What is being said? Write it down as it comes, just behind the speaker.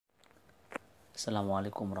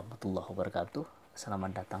Assalamualaikum warahmatullahi wabarakatuh.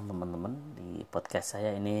 Selamat datang teman-teman di podcast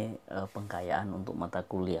saya ini, pengkayaan untuk mata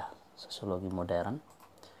kuliah Sosiologi Modern.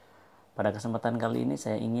 Pada kesempatan kali ini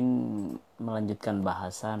saya ingin melanjutkan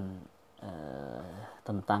bahasan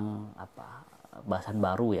tentang bahasan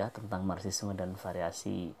baru ya, tentang Marxisme dan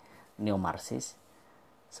variasi Neo-Marxis.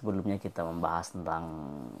 Sebelumnya kita membahas tentang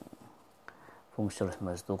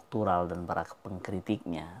fungsionalisme struktural dan para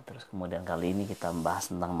pengkritiknya. Terus kemudian kali ini kita membahas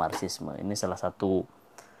tentang Marxisme. Ini salah satu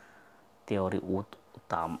teori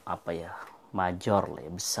utama major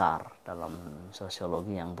besar dalam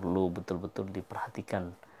sosiologi yang perlu betul-betul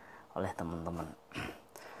diperhatikan oleh teman-teman.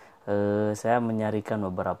 Saya menyarikan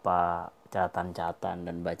beberapa catatan-catatan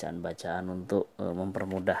dan bacaan-bacaan untuk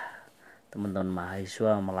mempermudah teman-teman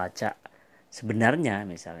mahasiswa melacak sebenarnya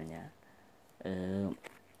misalnya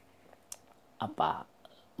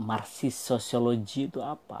Marxis sosiologi itu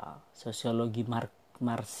apa, sosiologi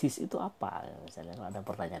Marxis itu apa, misalnya kalau ada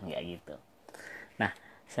pertanyaan kayak gitu. Nah,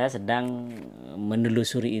 saya sedang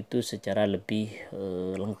menelusuri itu secara lebih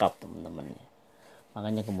lengkap teman-teman.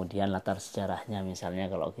 Makanya kemudian latar sejarahnya, misalnya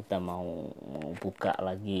kalau kita mau buka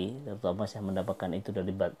lagi, terutama saya mendapatkan itu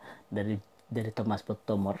dari Thomas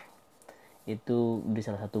Botomer. Itu di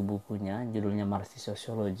salah satu bukunya judulnya Marxis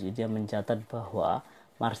Sosiologi, dia mencatat bahwa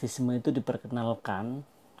Marxisme itu diperkenalkan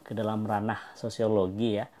ke dalam ranah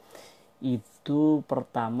sosiologi ya, itu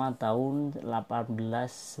pertama tahun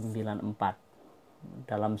 1894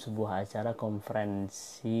 dalam sebuah acara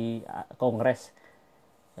kongres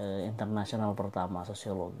internasional pertama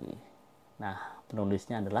sosiologi. Nah,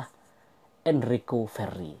 penulisnya adalah Enrico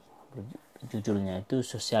Ferri. Judulnya itu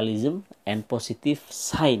Socialism and Positive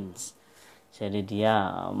Science. Jadi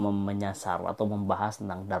dia menyasar atau membahas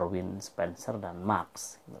tentang Darwin, Spencer, dan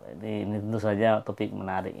Marx. Ini tentu saja topik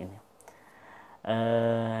menarik ini.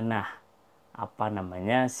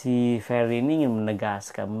 Si Ferry ini ingin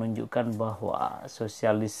menegaskan, menunjukkan bahwa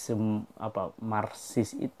sosialisme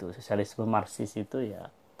Marxis itu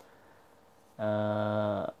ya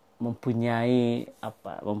mempunyai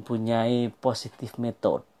positif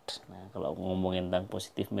method. Nah, kalau ngomongin tentang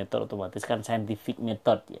positif method otomatis kan scientific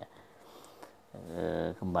method ya.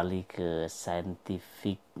 Kembali ke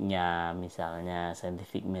saintifiknya, misalnya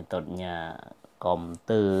scientific metodnya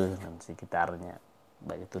Comte dan sekitarnya,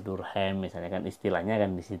 baik itu Durkheim misalnya, kan istilahnya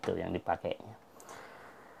kan di situ yang dipakainya.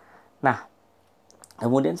 Nah,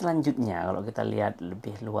 kemudian selanjutnya kalau kita lihat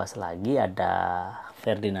lebih luas lagi, ada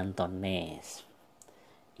Ferdinand Tones.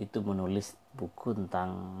 Itu menulis buku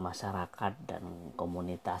tentang masyarakat dan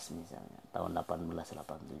komunitas misalnya tahun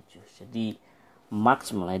 1887. Jadi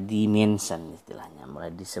Marx mulai dimention istilahnya,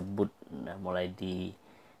 mulai disebut, mulai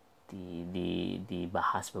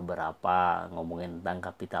dibahas beberapa, ngomongin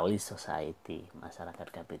tentang kapitalis society,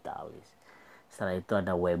 masyarakat kapitalis. Setelah itu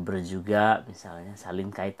ada Weber juga misalnya,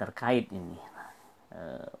 saling terkait ini.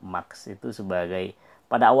 Marx itu sebagai,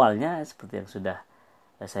 pada awalnya seperti yang sudah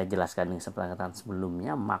saya jelaskan di kesempatan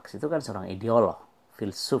sebelumnya, Marx itu kan seorang ideolog,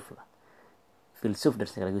 filsuf dan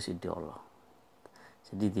sekaligus ideolog.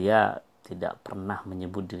 Jadi dia tidak pernah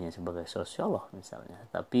menyebut dirinya sebagai sosiolog misalnya,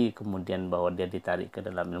 tapi kemudian bahwa dia ditarik ke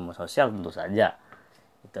dalam ilmu sosial, tentu saja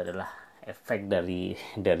itu adalah efek dari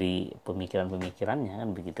pemikiran-pemikirannya, kan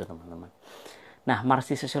begitu teman-teman. Nah,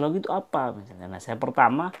 Marxis sosiologi itu apa misalnya? Nah,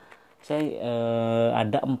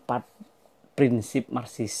 ada 4 prinsip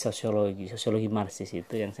Marxis sosiologi Marxis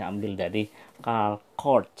itu yang saya ambil dari Karl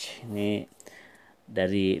Korsch, ini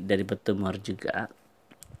dari Betumor juga.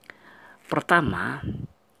 Pertama,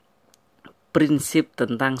 prinsip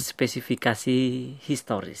tentang spesifikasi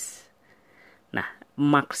historis. Nah,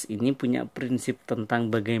 Marx ini punya prinsip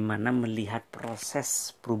tentang bagaimana melihat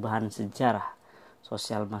proses perubahan sejarah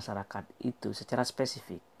sosial masyarakat itu secara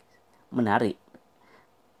spesifik. Menarik.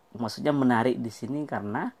 Maksudnya menarik di sini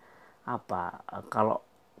karena kalau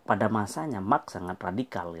pada masanya Marx sangat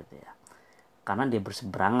radikal gitu ya. Karena dia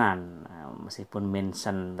berseberangan, meskipun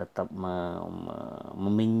Manson tetap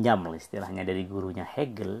meminjam istilahnya dari gurunya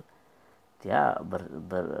Hegel, dia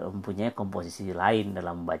mempunyai komposisi lain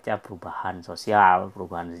dalam membaca perubahan sosial,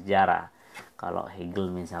 perubahan sejarah. Kalau Hegel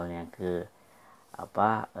misalnya ke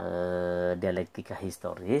dialektika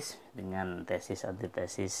historis dengan tesis,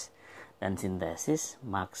 antitesis, dan sintesis,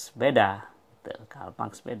 Marx beda. Karl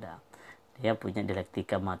Marx beda. Dia punya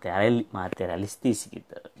dialektika materialistis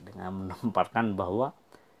gitu, dengan menempatkan bahwa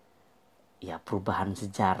ya perubahan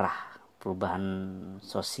sejarah, perubahan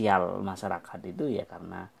sosial masyarakat itu ya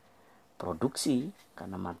karena produksi,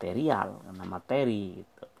 karena material, karena materi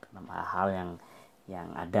gitu, karena hal-hal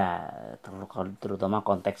yang ada, terutama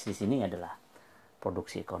konteks di sini adalah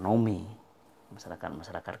produksi ekonomi,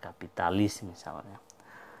 masyarakat kapitalis misalnya.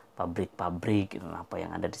 pabrik-pabrik, apa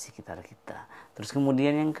yang ada di sekitar kita. Terus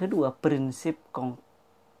kemudian yang kedua, prinsip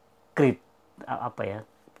konkret,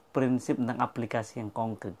 prinsip tentang aplikasi yang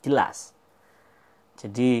konkret, jelas.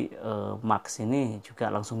 Jadi Marx ini juga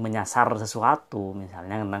langsung menyasar sesuatu,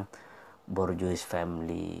 misalnya tentang bourgeois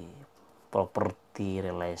family, property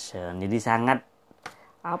relation. Jadi sangat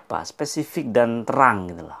spesifik dan terang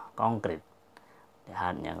gitu loh, konkret.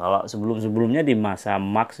 Lihatnya kalau sebelumnya di masa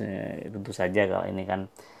Marx tentu saja kalau ini kan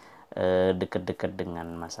dekat-dekat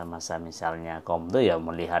dengan masa-masa misalnya Comte ya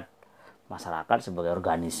melihat masyarakat sebagai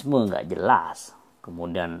organisme nggak jelas.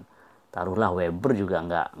 Kemudian taruhlah Weber juga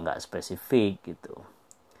nggak spesifik gitu.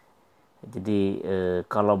 Jadi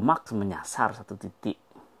kalau Marx menyasar satu titik,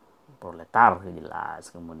 proletar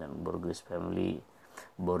jelas, kemudian bourgeois family,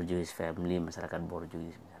 masyarakat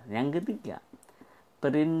bourgeois. Yang ketiga,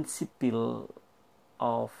 principle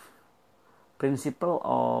of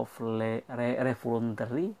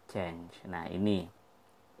revolutionary change. Nah ini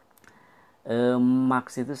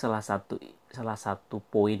Marx itu salah satu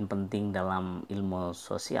poin penting dalam ilmu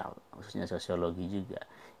sosial, khususnya sosiologi juga.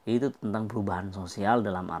 Itu tentang perubahan sosial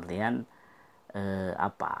dalam artian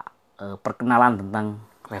perkenalan tentang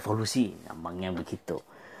revolusi, gampangnya begitu.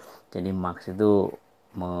 Jadi Marx itu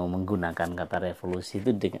menggunakan kata revolusi itu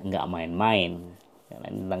nggak main-main, karena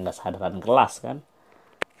ini tentang kesadaran kelas kan.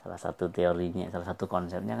 Salah satu teorinya, salah satu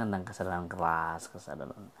konsepnya kan tentang kesadaran kelas,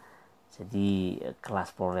 jadi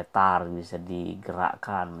kelas proletar bisa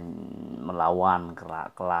digerakkan melawan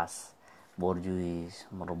kelas bourgeois,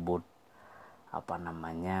 merebut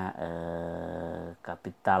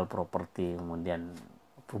kapital, properti, kemudian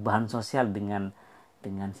perubahan sosial dengan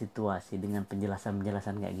situasi, dengan penjelasan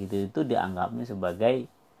kayak gitu, itu dianggapnya sebagai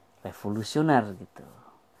revolusioner gitu.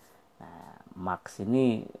 Nah, Marx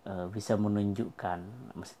ini bisa menunjukkan,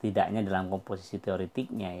 setidaknya dalam komposisi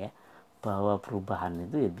teoretiknya ya, bahwa perubahan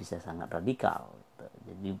itu ya bisa sangat radikal gitu.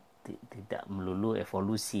 Jadi tidak melulu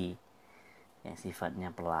evolusi yang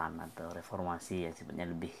sifatnya pelan atau reformasi yang sifatnya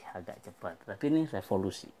lebih agak cepat, tapi ini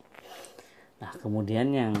revolusi. Nah,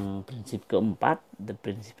 kemudian yang prinsip keempat, the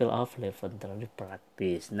principle of voluntary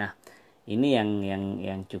practice. Nah, ini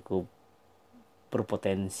yang cukup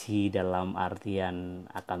berpotensi dalam artian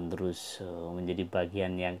akan terus menjadi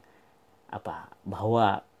bagian yang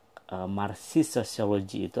bahwa Marxis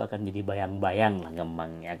sosiologi itu akan jadi bayang-bayang lah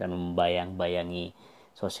gampangnya, akan membayang-bayangi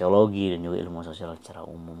sosiologi dan juga ilmu sosial secara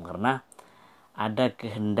umum, karena ada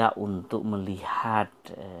kehendak untuk melihat,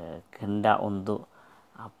 kehendak untuk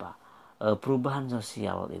perubahan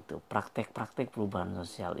sosial itu, praktek-praktek perubahan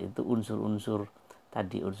sosial itu, unsur-unsur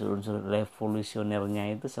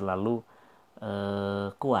revolusionernya itu selalu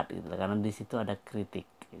kuat gitu, karena di situ ada kritik.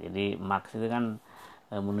 Jadi Marx itu kan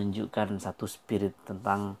menunjukkan satu spirit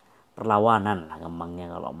tentang perlawanan lah gampangnya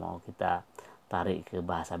kalau mau kita tarik ke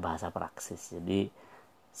bahasa-bahasa praksis. Jadi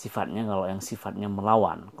sifatnya, kalau yang sifatnya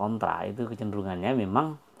melawan, kontra, itu kecenderungannya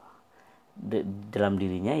memang dalam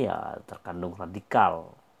dirinya ya terkandung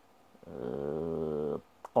radikal,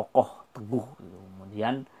 kokoh, teguh gitu.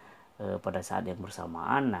 Kemudian pada saat yang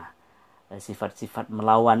bersamaan, sifat-sifat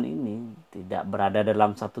melawan ini tidak berada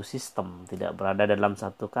dalam satu sistem, tidak berada dalam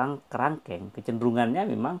satu kerangkeng, kecenderungannya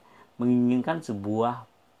memang menginginkan sebuah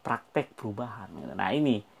praktek perubahan. Nah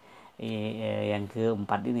ini yang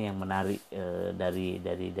keempat ini yang menarik dari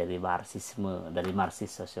Marxisme, dari Marxis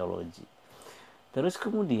sosiologi. Terus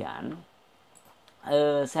kemudian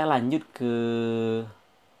saya lanjut ke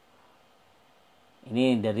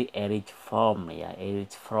ini dari Erich Fromm ya.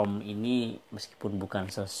 Erich Fromm ini meskipun bukan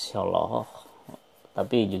sosiolog,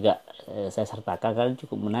 tapi juga saya sertakan karena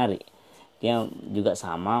cukup menarik. Dia juga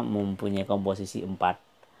sama mempunyai komposisi empat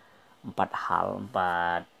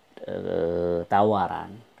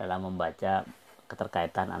tawaran dalam membaca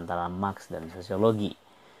keterkaitan antara Marx dan sosiologi.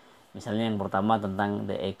 Misalnya yang pertama tentang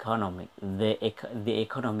the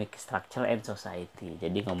economic structure and society.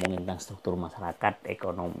 Jadi ngomongin tentang struktur masyarakat,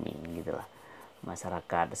 ekonomi gitulah.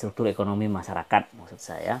 Masyarakat, struktur ekonomi masyarakat maksud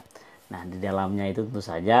saya. Nah, di dalamnya itu tentu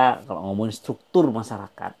saja kalau ngomongin struktur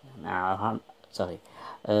masyarakat.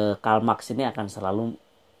 Karl Marx ini akan selalu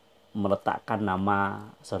meletakkan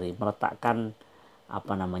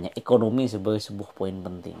ekonomi sebagai sebuah poin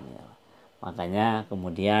penting ya. Makanya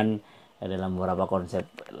kemudian dalam beberapa konsep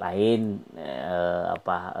lain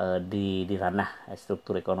di ranah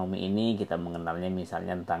struktur ekonomi ini kita mengenalnya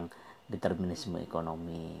misalnya tentang determinisme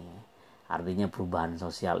ekonomi. Artinya perubahan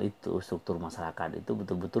sosial itu, struktur masyarakat itu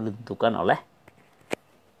betul-betul ditentukan oleh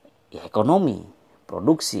ya ekonomi,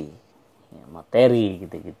 produksi, ya, materi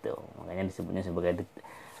gitu-gitu. Makanya disebutnya sebagai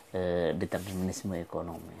determinisme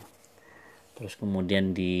ekonomi. Terus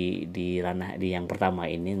kemudian di ranah di yang pertama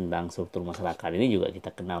ini tentang struktur masyarakat ini juga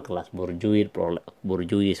kita kenal kelas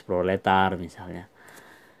borjuis, proletar misalnya.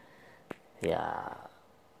 Ya,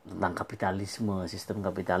 tentang kapitalisme, sistem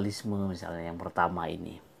kapitalisme misalnya yang pertama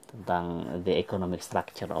ini, tentang the economic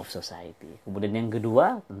structure of society. Kemudian yang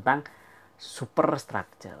kedua tentang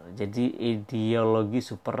superstructure. Jadi ideologi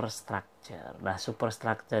superstructure. Nah,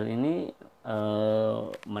 superstructure ini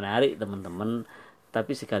menarik teman-teman,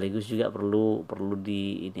 tapi sekaligus juga perlu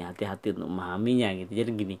di ini hati-hati untuk memahaminya gitu. Jadi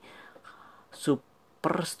gini,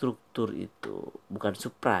 superstruktur itu bukan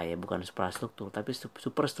supra ya, bukan suprastruktur, tapi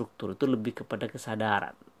superstruktur itu lebih kepada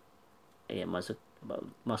kesadaran. Ya,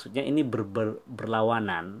 maksudnya ini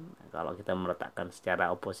berlawanan kalau kita meletakkan secara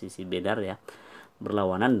oposisi bedar ya,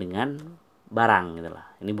 berlawanan dengan barang gitulah.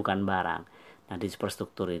 Ini bukan barang. Nah, di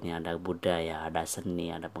superstruktur ini ada budaya, ada seni,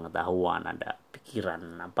 ada pengetahuan, ada pikiran,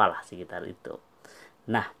 apalah sekitar itu.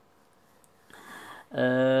 Nah,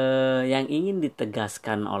 yang ingin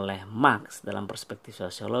ditegaskan oleh Marx dalam perspektif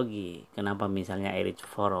sosiologi, kenapa misalnya Erich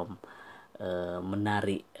Fromm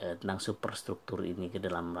menarik tentang superstruktur ini ke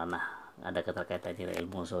dalam ranah ada keterkaitannya dengan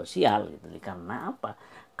ilmu sosial gitu. Karena apa?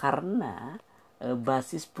 Karena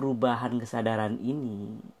basis perubahan kesadaran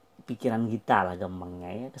ini, pikiran kita lah gampangnya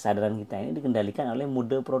ya, kesadaran kita ini dikendalikan oleh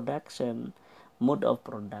mode of production,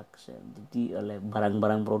 jadi oleh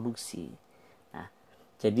barang-barang produksi. Nah,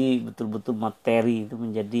 jadi betul-betul materi itu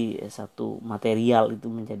menjadi satu, material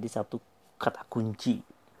itu menjadi satu kata kunci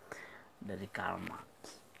dari Karl Marx.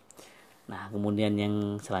 Nah, kemudian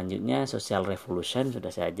yang selanjutnya social revolution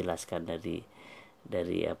sudah saya jelaskan dari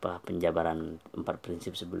penjabaran 4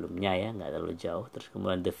 prinsip sebelumnya ya, nggak terlalu jauh. Terus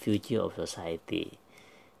kemudian the future of society,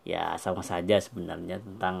 ya sama saja sebenarnya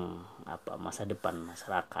tentang masa depan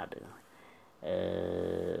masyarakat,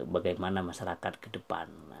 bagaimana masyarakat ke depan.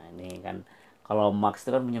 Nah, ini kan kalau Marx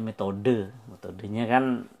itu kan punya metodenya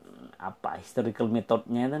kan historical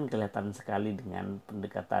metodenya kan kelihatan sekali dengan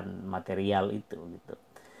pendekatan material itu gitu.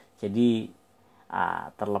 Jadi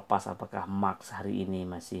terlepas apakah Marx hari ini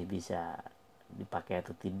masih bisa dipakai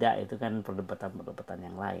atau tidak, itu kan perdebatan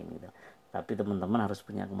yang lain gitu. Tapi teman-teman harus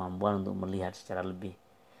punya kemampuan untuk melihat secara lebih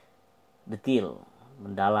detail,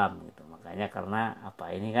 mendalam gitu. Makanya karena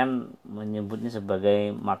ini kan menyebutnya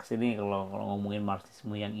sebagai Marx ini, kalau ngomongin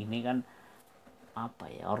Marxisme yang ini kan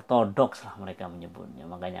ortodoks lah mereka menyebutnya.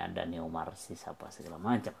 Makanya ada Neo-Marxis segala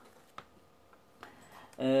macam.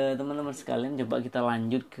 Teman-teman sekalian, coba kita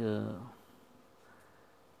lanjut ke,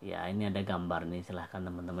 ya ini ada gambar nih, silahkan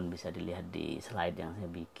teman-teman bisa dilihat di slide yang saya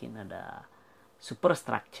bikin, ada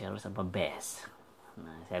superstructure sama base.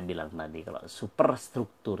 Nah, saya bilang tadi kalau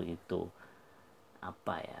superstruktur itu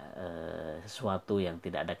sesuatu yang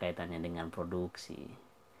tidak ada kaitannya dengan produksi.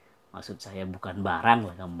 Maksud saya bukan barang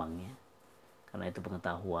lah gampangnya, karena itu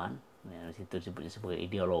pengetahuan. Nah, situ disebutnya sebagai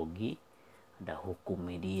ideologi, ada hukum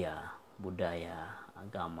media, budaya,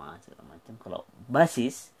 agama segala macam. Kalau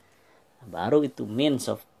basis baru itu means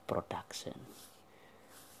of production.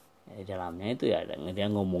 Di dalamnya itu ya dia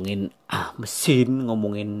ngomongin mesin,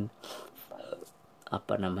 ngomongin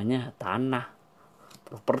tanah,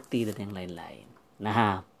 properti dan yang lain-lain.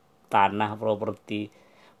 Nah, tanah, properti,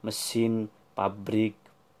 mesin, pabrik,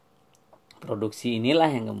 produksi inilah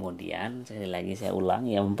yang kemudian sekali lagi saya ulang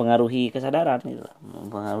ya mempengaruhi kesadaran itu,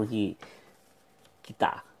 mempengaruhi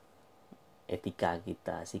kita, etika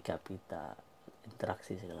kita, sikap kita,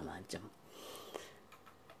 interaksi segala macam.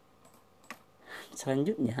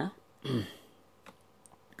 Selanjutnya,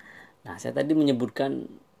 nah saya tadi menyebutkan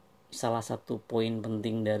salah satu poin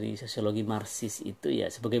penting dari sosiologi Marxis itu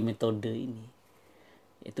ya sebagai metode ini,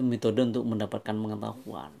 itu metode untuk mendapatkan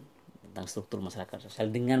pengetahuan tentang struktur masyarakat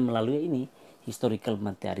sosial dengan melalui ini historical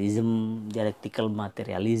materialism, dialectical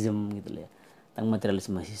materialism gitu ya, tentang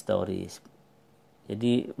materialisme historis.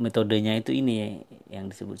 Jadi metodenya itu ini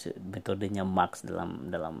yang disebut metodenya Marx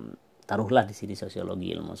dalam taruhlah di sini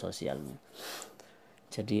sosiologi ilmu sosialnya.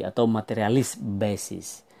 Jadi atau materialis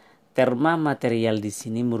basis. Terma material di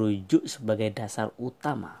sini merujuk sebagai dasar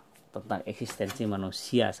utama tentang eksistensi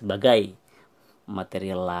manusia sebagai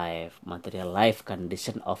material life,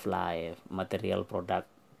 condition of life, material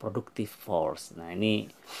productive force. Nah, ini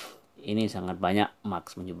sangat banyak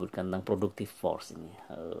Marx menyebutkan tentang productive force ini.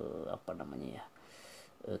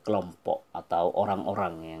 Kelompok atau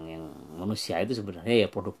orang-orang yang manusia itu sebenarnya ya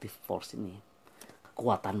productive force ini,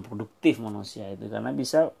 kekuatan produktif manusia itu, karena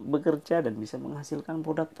bisa bekerja dan bisa menghasilkan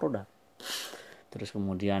produk-produk. Terus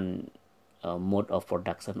kemudian mode of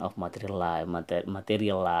production of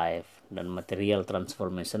material life dan material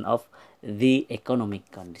transformation of the economic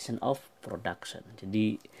condition of production.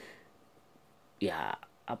 Jadi ya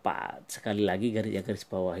sekali lagi garis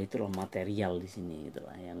bawah itu loh, material di sini gitu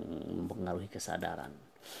lah yang mempengaruhi kesadaran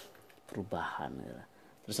perubahan gitu lah.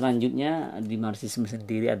 Terus selanjutnya di Marxisme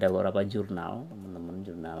sendiri ada beberapa jurnal, teman-teman,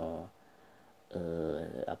 jurnal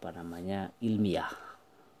ilmiah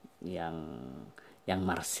yang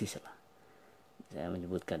Marxis lah. Saya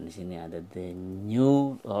menyebutkan di sini ada The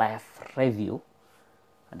New Left Review,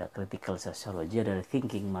 ada Critical Sociology, ada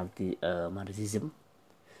Thinking Marxism.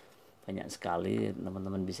 Banyak sekali,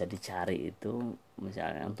 teman-teman bisa dicari itu,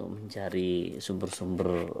 misalnya untuk mencari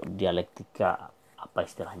sumber-sumber dialektika, apa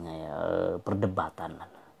istilahnya ya, perdebatan,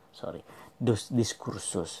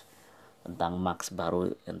 diskursus tentang Marx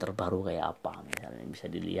yang terbaru kayak apa, misalnya bisa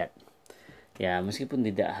dilihat. Ya meskipun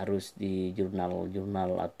tidak harus di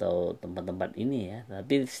jurnal-jurnal atau tempat-tempat ini ya,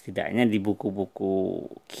 tapi setidaknya di buku-buku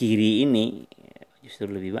kiri ini justru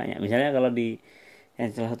lebih banyak. Misalnya kalau di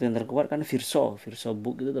salah satu yang terkuat kan Virso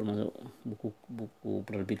Book, itu termasuk buku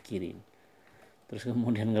penerbit kiri. Terus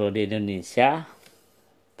kemudian kalau di Indonesia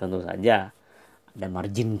tentu saja ada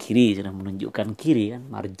margin kiri, sudah menunjukkan kiri kan,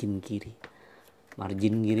 margin kiri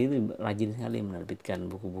itu rajin sekali menerbitkan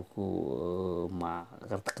buku-buku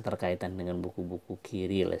keterkaitan dengan buku-buku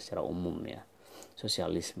kiri lah secara umum ya,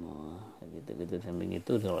 sosialisme gitu. Samping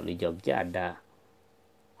itu kalau di Jogja ada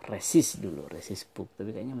Resist Book,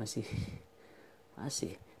 tapi kayaknya masih.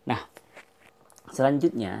 Nah,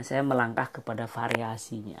 selanjutnya saya melangkah kepada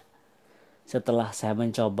variasinya. Setelah saya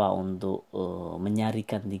mencoba untuk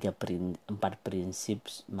menyarikan 4 prinsip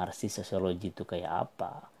Marxis sosiologi itu kayak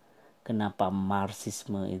apa, kenapa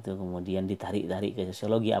Marxisme itu kemudian ditarik ke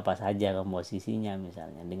sosiologi, apa saja komposisinya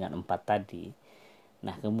misalnya dengan 4 tadi.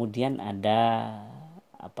 Nah kemudian ada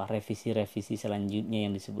revisi selanjutnya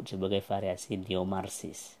yang disebut sebagai variasi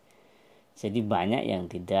Neo-Marxis. Jadi banyak yang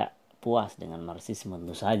tidak puas dengan Marxisme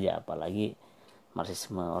tentu saja, apalagi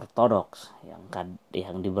Marxisme ortodoks yang di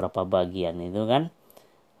beberapa bagian itu kan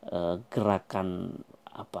gerakan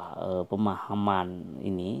pemahaman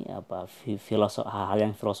ini hal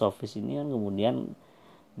yang filosofis ini kan kemudian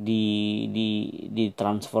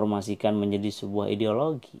ditransformasikan menjadi sebuah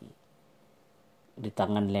ideologi. Di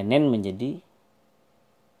tangan Lenin menjadi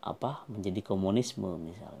komunisme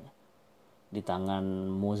misalnya. Di tangan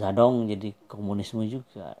Mao Zedong jadi komunisme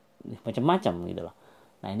juga, macam-macam gitu loh.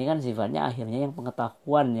 Nah ini kan sifatnya akhirnya yang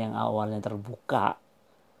pengetahuan yang awalnya terbuka,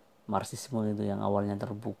 Marxisme itu yang awalnya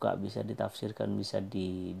terbuka, bisa ditafsirkan, bisa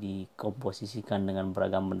dikomposisikan dengan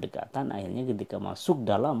beragam pendekatan, akhirnya ketika masuk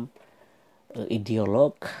dalam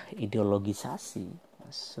ideologisasi,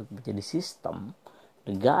 menjadi sistem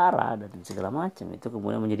negara dan segala macam, itu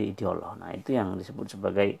kemudian menjadi ideolog. Nah itu yang disebut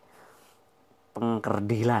sebagai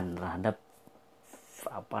pengkerdilan terhadap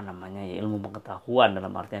ilmu pengetahuan,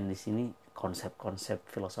 dalam artian di sini konsep-konsep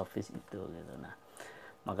filosofis itu gitu. Nah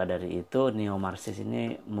maka dari itu Neo-Marxis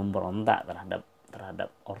ini memberontak terhadap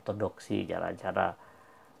ortodoksi, cara-cara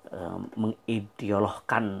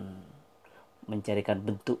mengideologkan, mencarikan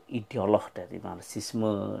bentuk ideolog dari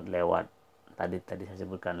Marxisme lewat tadi saya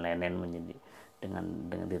sebutkan Lenin menjadi dengan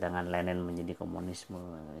di tangan Lenin menjadi komunisme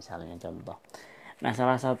misalnya contoh. Nah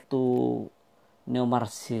salah satu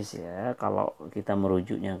Neo-Marxis ya, kalau kita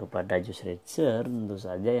merujuknya kepada Jules Ritzer, tentu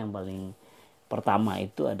saja yang paling pertama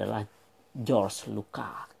itu adalah George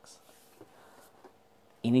Lucas.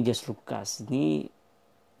 Ini George Lucas ini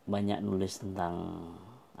banyak nulis tentang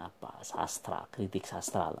sastra, kritik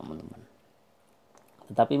sastra teman-teman.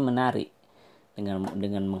 Tetapi menarik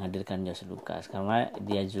dengan menghadirkan George Lucas karena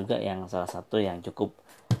dia juga yang salah satu yang cukup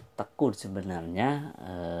tekun sebenarnya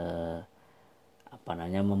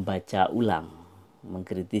membaca ulang,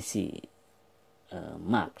 mengkritisi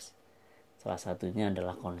Marx. Salah satunya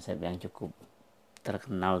adalah konsep yang cukup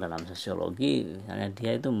terkenal dalam sosiologi, misalnya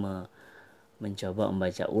dia itu mencoba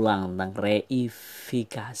membaca ulang tentang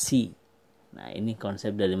reifikasi. Nah ini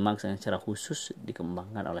konsep dari Marx yang secara khusus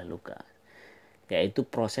dikembangkan oleh Lucas, yaitu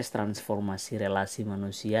proses transformasi relasi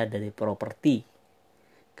manusia dari properti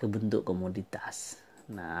ke bentuk komoditas.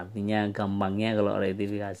 Nah artinya gampangnya kalau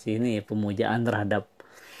reifikasi ini pemujaan terhadap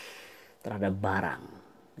barang.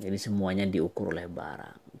 Jadi semuanya diukur oleh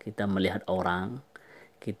barang. Kita melihat orang,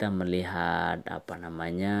 kita melihat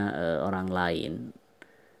orang lain.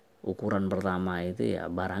 Ukuran pertama itu ya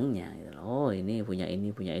barangnya. Oh ini punya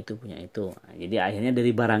itu. Nah, jadi akhirnya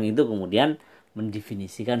dari barang itu kemudian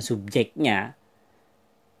mendefinisikan subjeknya.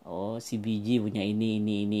 Oh si biji punya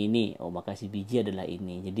ini. Oh maka si biji adalah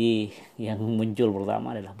ini. Jadi yang muncul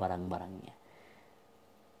pertama adalah barang-barangnya.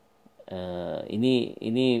 Ini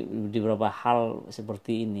di beberapa hal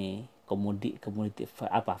seperti ini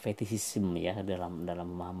fetisisme ya dalam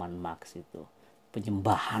pemahaman Marx itu,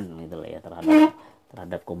 penyembahan gitu lah ya terhadap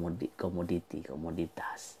terhadap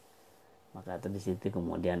komoditas. Maka di situ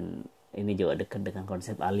kemudian ini juga dekat dengan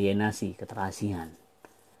konsep alienasi, keterasian.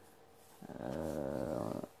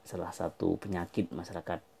 Salah satu penyakit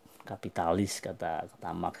masyarakat kapitalis kata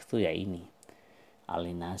Marx itu ya ini,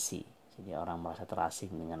 alienasi. Jadi orang merasa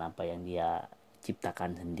terasing dengan apa yang dia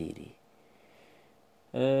ciptakan sendiri.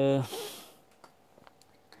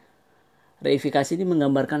 Reifikasi ini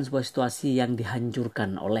menggambarkan sebuah situasi yang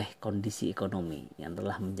dihancurkan oleh kondisi ekonomi yang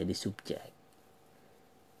telah menjadi subjek,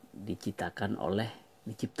 diciptakan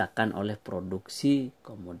oleh produksi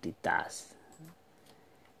komoditas.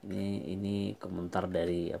 Ini komentar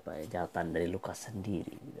dari catatan dari Lukas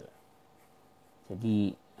sendiri gitu. Jadi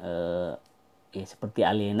ya seperti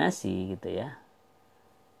alienasi gitu ya.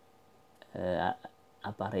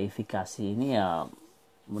 Reifikasi ini ya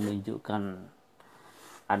menunjukkan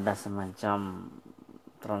ada semacam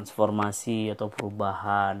transformasi atau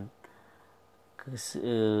perubahan,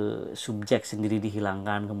 subjek sendiri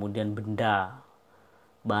dihilangkan, kemudian benda,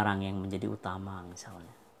 barang yang menjadi utama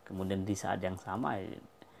misalnya. Kemudian di saat yang sama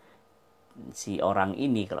si orang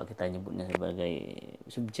ini, kalau kita nyebutnya sebagai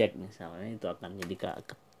subjek misalnya, itu akan jadi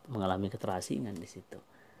mengalami keterasingan di situ.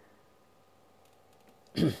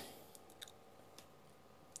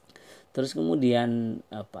 Terus kemudian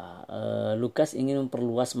Lukas ingin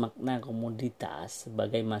memperluas makna komoditas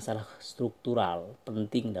sebagai masalah struktural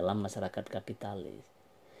penting dalam masyarakat kapitalis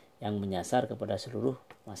yang menyasar kepada seluruh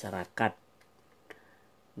masyarakat,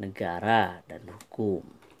 negara dan hukum.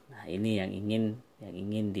 Nah, ini yang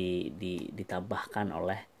ingin ditambahkan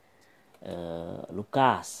oleh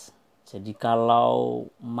Lukas. Jadi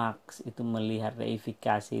kalau Marx itu melihat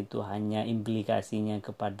reifikasi itu hanya implikasinya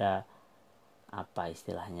kepada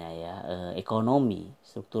istilahnya ya, ekonomi,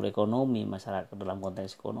 struktur ekonomi masyarakat dalam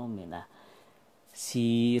konteks ekonomi. Nah,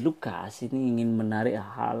 si Lukas ini ingin menarik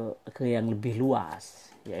hal ke yang lebih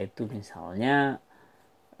luas, yaitu misalnya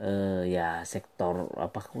ya sektor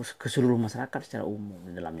ke seluruh masyarakat secara umum.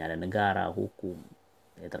 Di dalamnya ada negara, hukum,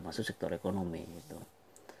 ya termasuk sektor ekonomi gitu.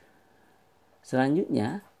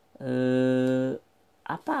 Selanjutnya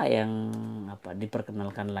apa yang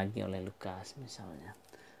diperkenalkan lagi oleh Lukas misalnya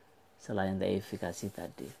selain reifikasi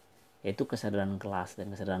tadi, yaitu kesadaran kelas dan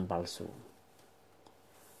kesadaran palsu.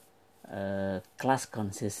 Class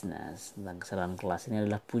consciousness tentang kesadaran kelas ini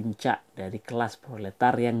adalah puncak dari kelas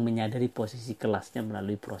proletar yang menyadari posisi kelasnya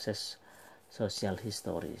melalui proses sosial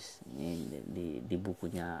historis. Ini di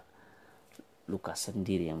bukunya Lukas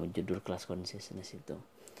sendiri yang berjudul Class Consciousness itu.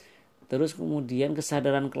 Terus kemudian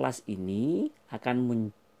kesadaran kelas ini akan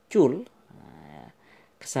muncul.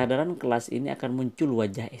 Kesadaran kelas ini akan muncul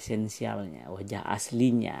wajah esensialnya, wajah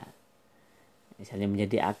aslinya. Misalnya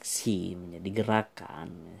menjadi aksi, menjadi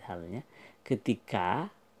gerakan misalnya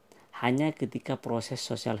ketika proses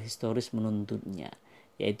sosial historis menuntutnya,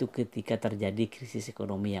 yaitu ketika terjadi krisis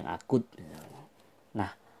ekonomi yang akut misalnya.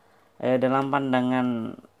 Nah, dalam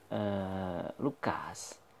pandangan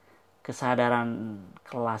Lukas, kesadaran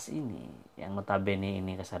kelas ini yang notabene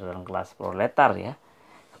ini kesadaran kelas proletar ya,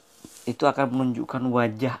 itu akan menunjukkan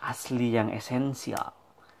wajah asli yang esensial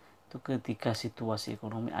itu ketika situasi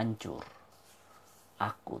ekonomi hancur,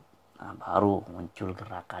 akut. Nah, baru muncul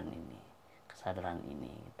gerakan ini, kesadaran ini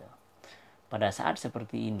gitu. Pada saat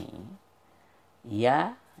seperti ini,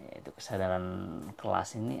 yaitu kesadaran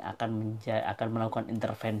kelas ini akan melakukan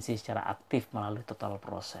intervensi secara aktif melalui total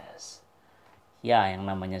proses. Ya, yang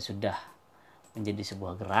namanya sudah menjadi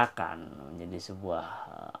sebuah gerakan, menjadi sebuah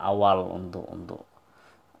awal untuk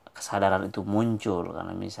kesadaran itu muncul,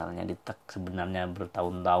 karena misalnya sebenarnya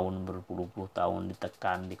bertahun-tahun, berpuluh-puluh tahun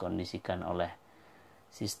ditekan, dikondisikan oleh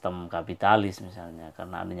sistem kapitalis misalnya,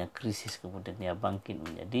 karena adanya krisis kemudian dia bangkit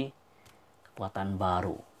menjadi kekuatan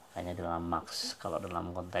baru. Hanya dalam Marx, kalau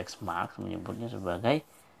dalam konteks Marx menyebutnya sebagai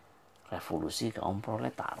revolusi kaum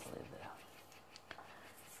proletar gitu.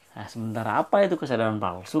 Nah, sementara apa itu kesadaran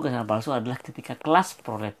palsu? Kesadaran palsu adalah ketika kelas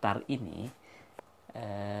proletar ini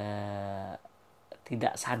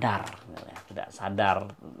tidak sadar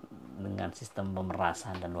dengan sistem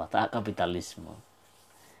pemerasan dan watak kapitalisme.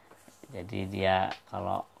 Jadi dia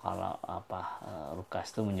kalau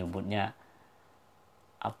Lukas itu menyebutnya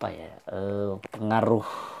pengaruh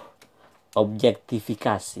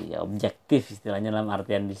objektifikasi, objektif istilahnya, dalam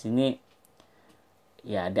artian di sini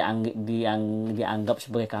ya dianggap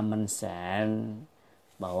sebagai common sense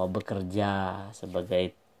bahwa bekerja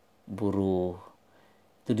sebagai buruh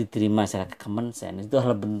itu diterima secara common sense. Itu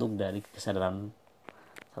adalah bentuk dari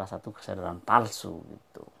salah satu kesadaran palsu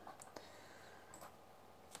gitu.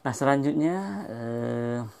 Nah, selanjutnya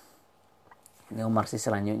Neo-Marxis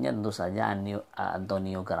selanjutnya tentu saja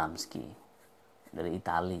Antonio Gramsci dari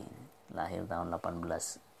Italia. lahir tahun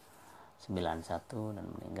 1891 dan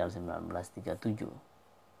meninggal 1937.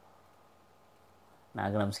 Nah,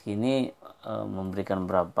 Gramsci ini memberikan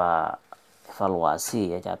beberapa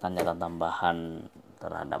evaluasi, ya, catatan-catatan tambahan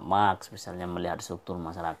terhadap Marx, misalnya melihat struktur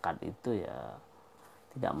masyarakat itu ya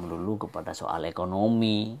tidak melulu kepada soal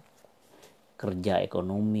ekonomi, kerja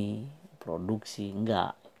ekonomi, produksi,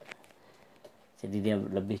 enggak. Jadi dia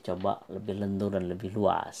lebih lentur dan lebih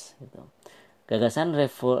luas gitu. Gagasan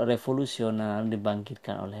revolusional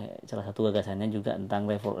dibangkitkan oleh, salah satu gagasannya juga tentang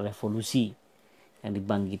revolusi yang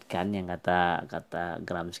dibangkitkan, yang kata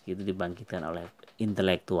Gramsci itu dibangkitkan oleh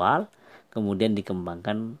intelektual, kemudian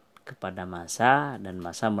dikembangkan kepada massa dan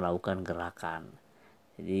massa melakukan gerakan.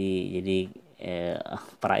 Jadi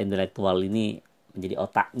para intelektual ini menjadi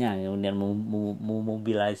otaknya, kemudian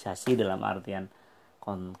memobilisasi dalam artian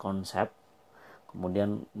konsep,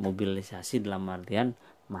 kemudian mobilisasi dalam artian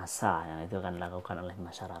massa yang itu akan dilakukan oleh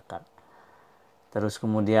masyarakat. Terus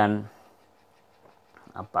kemudian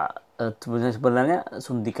sebenarnya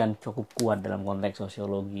suntikan cukup kuat dalam konteks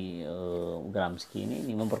sosiologi Gramsci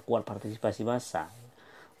ini memperkuat partisipasi massa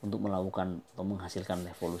untuk melakukan atau menghasilkan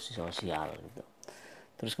revolusi sosial gitu.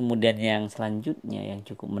 Terus kemudian yang selanjutnya yang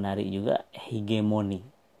cukup menarik juga, hegemoni.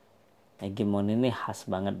 Hegemoni ini khas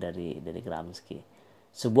banget dari Gramsci.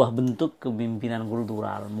 Sebuah bentuk kepemimpinan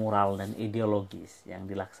kultural, moral, dan ideologis yang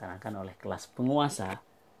dilaksanakan oleh kelas penguasa,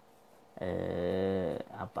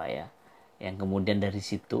 yang kemudian dari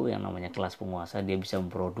situ yang namanya kelas penguasa dia bisa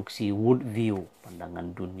memproduksi world view,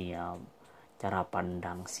 pandangan dunia, cara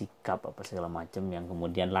pandang, sikap, apa segala macam yang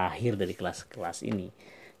kemudian lahir dari kelas-kelas ini,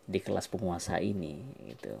 di kelas penguasa ini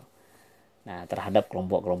gitu. Nah, terhadap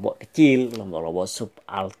kelompok-kelompok kecil, kelompok-kelompok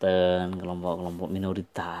subaltern, kelompok-kelompok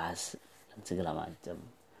minoritas dan segala macam.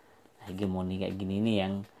 Nah, hegemoni kayak gini ini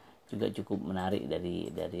yang juga cukup menarik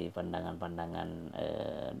dari pandangan-pandangan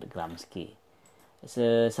Gramsci.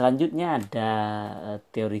 Selanjutnya ada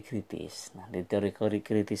teori kritis. Nah, di teori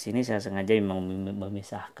kritis ini saya sengaja memang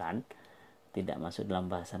memisahkan, tidak masuk dalam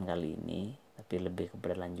bahasan kali ini, tapi lebih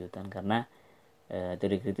kepada lanjutan karena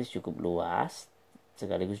teori kritis cukup luas,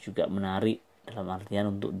 sekaligus juga menarik dalam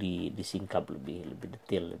artian untuk disingkap lebih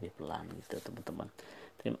detail, lebih pelan gitu teman-teman.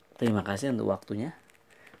 Terima kasih untuk waktunya.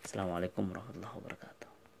 Assalamualaikum warahmatullahi wabarakatuh.